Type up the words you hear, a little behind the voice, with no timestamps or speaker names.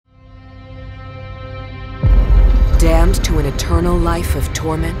condemned to an eternal life of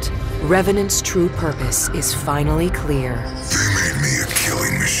torment, Revenant's true purpose is finally clear. They made me a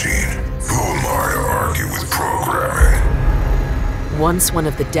killing machine. Who am I to argue with programming? Once one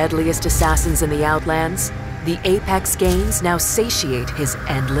of the deadliest assassins in the Outlands, the Apex gains now satiate his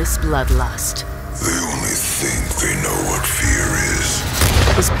endless bloodlust. They only think they know what fear is.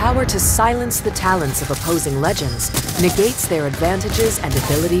 His power to silence the talents of opposing legends negates their advantages and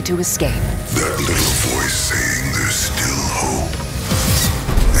ability to escape. That little voice saying there's still hope.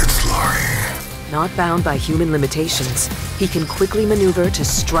 It's lying. Not bound by human limitations, he can quickly maneuver to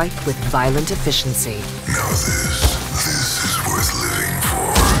strike with violent efficiency. Now this is worth living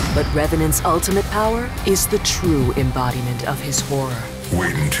for. But Revenant's ultimate power is the true embodiment of his horror.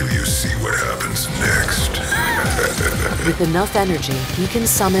 Wait until you see what happens next. With enough energy, he can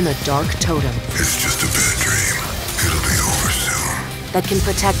summon a dark totem. It's just a bad dream. It'll be over soon. That can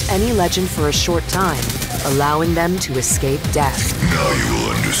protect any legend for a short time, allowing them to escape death. Now you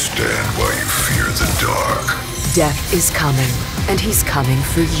will understand why you fear the dark. Death is coming, and he's coming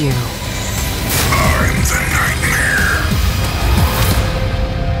for you. I'm the nightmare.